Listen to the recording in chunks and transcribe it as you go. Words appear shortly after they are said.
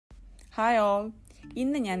Hi all,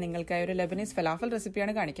 ഇന്ന് ഞാൻ നിങ്ങൾക്കായി ഒരു ലെബനീസ് ഫലാഫൽ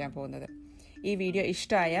റെസിപ്പിയാണ് കാണിക്കാൻ പോകുന്നത്. ഈ വീഡിയോ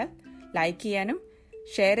ഇഷ്ടമായാൽ ലൈക്ക് ചെയ്യാനും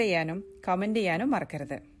ഷെയർ ചെയ്യാനും കമൻറ്റ് ചെയ്യാനും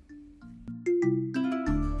മറക്കരുത്.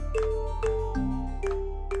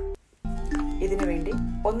 ഇതിനു വേണ്ടി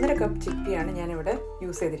 1.5 കപ്പ് ചിക്പിയാണ് ഞാനിവിടെ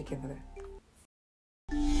യൂസ് ചെയ്തിരിക്കുന്നത്.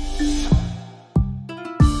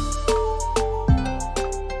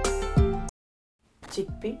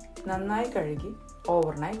 ചിക്പി നന്നായി കഴുകി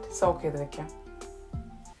ഓവർനൈറ്റ് സോക്ക് ചെയ്ത് വെക്കാം.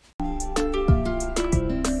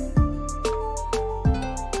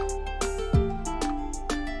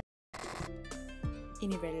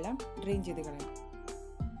 ഇനി വെള്ളം ഡ്രെയിൻ ചെയ്ത് കളയാം.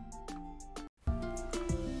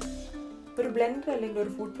 ഒരു ബ്ലെൻഡർ അല്ലെങ്കിൽ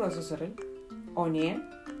ഒരു ഫുഡ് പ്രോസസ്സറിൽ onion,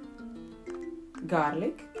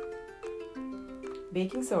 garlic,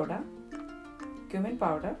 baking soda, cumin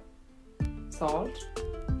powder, salt,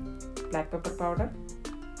 black pepper powder,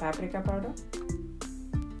 paprika powder,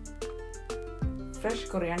 fresh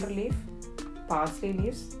coriander leaf, parsley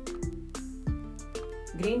leaves,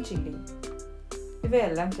 green chilli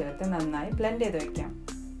ഇവയെല്ലാം ചേർത്ത് നന്നായി ബ്ലെൻഡ് ചെയ്ത് വയ്ക്കാം.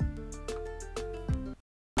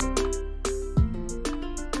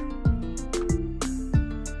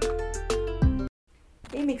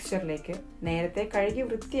 ഈ മിക്സ്ചറിലേക്ക് നേരത്തെ കഴുകി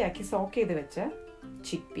വൃത്തിയാക്കി സോക്ക് ചെയ്ത് വെച്ച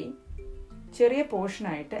ചിക്പി ചെറിയ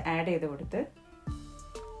പോർഷനായിട്ട് ആഡ് ചെയ്ത് കൊടുത്ത്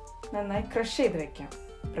നന്നായി ക്രഷ് ചെയ്ത് വെക്കാം.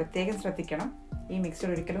 പ്രത്യേകം ശ്രദ്ധിക്കണം, ഈ മിക്സ്ചർ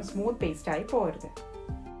ഒരിക്കലും സ്മൂത്ത് പേസ്റ്റ് ആയി പോകരുത്.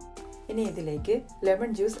 ഇനി ഇതിലേക്ക്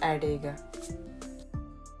ലെമൺ ജ്യൂസ് ആഡ് ചെയ്യുക.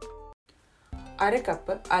 1/2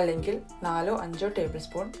 കപ്പ് അല്ലെങ്കിൽ 4-5 ടേബിൾ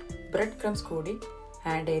സ്പൂൺ ബ്രെഡ് ക്രംസ് കൂടി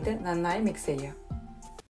ആഡ് ചെയ്ത് നന്നായി മിക്സ് ചെയ്യാം.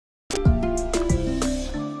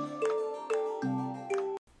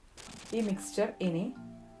 ഈ മിക്സ്ചർ ഇനി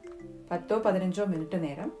 10-15 മിനിറ്റ്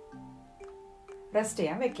നേരം റെസ്റ്റ്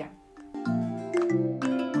ചെയ്യാൻ വെക്കാം.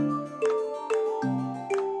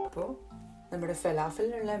 അപ്പോൾ നമ്മുടെ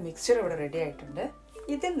ഫലാഫലിനുള്ള മിക്സ്ചർ ഇവിടെ റെഡി ആയിട്ടുണ്ട്.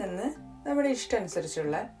 ഇതിൽ നിന്ന് നമ്മുടെ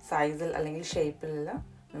ഇഷ്ടമനുസരിച്ചുള്ള സൈസിൽ അല്ലെങ്കിൽ ഷേപ്പിലുള്ള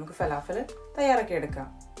നമുക്ക് ഫലാഫൽ തയ്യാറാക്കി എടുക്കാം.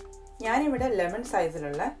 ഞാനിവിടെ ലെമൺ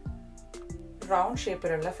സൈസിലുള്ള റൗണ്ട്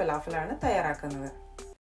ഷേപ്പിലുള്ള ഫലാഫലാണ് തയ്യാറാക്കുന്നത്.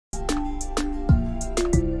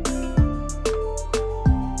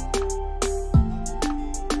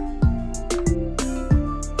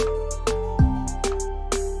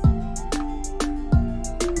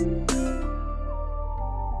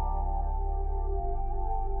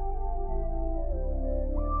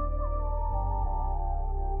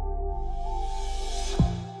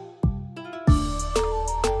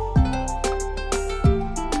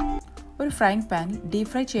 ഒരു ഫ്രൈങ് പാനിൽ ഡീപ്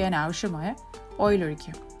ഫ്രൈ ചെയ്യാൻ ആവശ്യമായ ഓയിൽ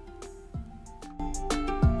ഒഴിക്കാം.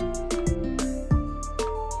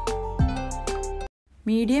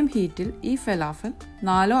 മീഡിയം ഹീറ്റിൽ ഈ ഫലാഫൽ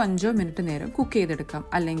 4-5 മിനിറ്റ് നേരം കുക്ക് ചെയ്തെടുക്കാം.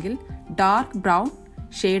 അല്ലെങ്കിൽ ഡാർക്ക് ബ്രൗൺ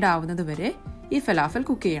ഷെയ്ഡ് ആവുന്നത് വരെ ഈ ഫലാഫൽ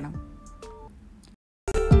കുക്ക് ചെയ്യണം.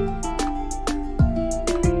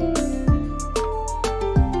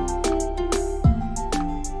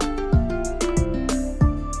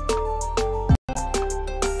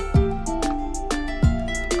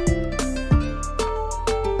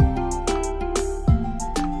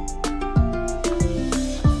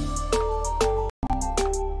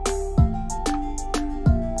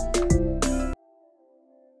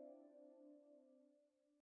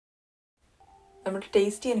 നമ്മുടെ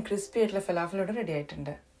ടേസ്റ്റി ആൻഡ് ക്രിസ്പി ആയിട്ടുള്ള ഫലാഫൽ ഇവിടെ റെഡി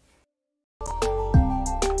ആയിട്ടുണ്ട്.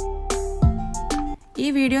 ഈ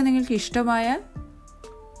വീഡിയോ നിങ്ങൾക്ക് ഇഷ്ടമായാൽ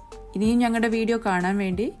ഇനിയും ഞങ്ങളുടെ വീഡിയോ കാണാൻ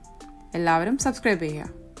വേണ്ടി എല്ലാവരും സബ്സ്ക്രൈബ് ചെയ്യുക.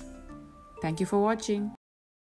 Thank you for watching.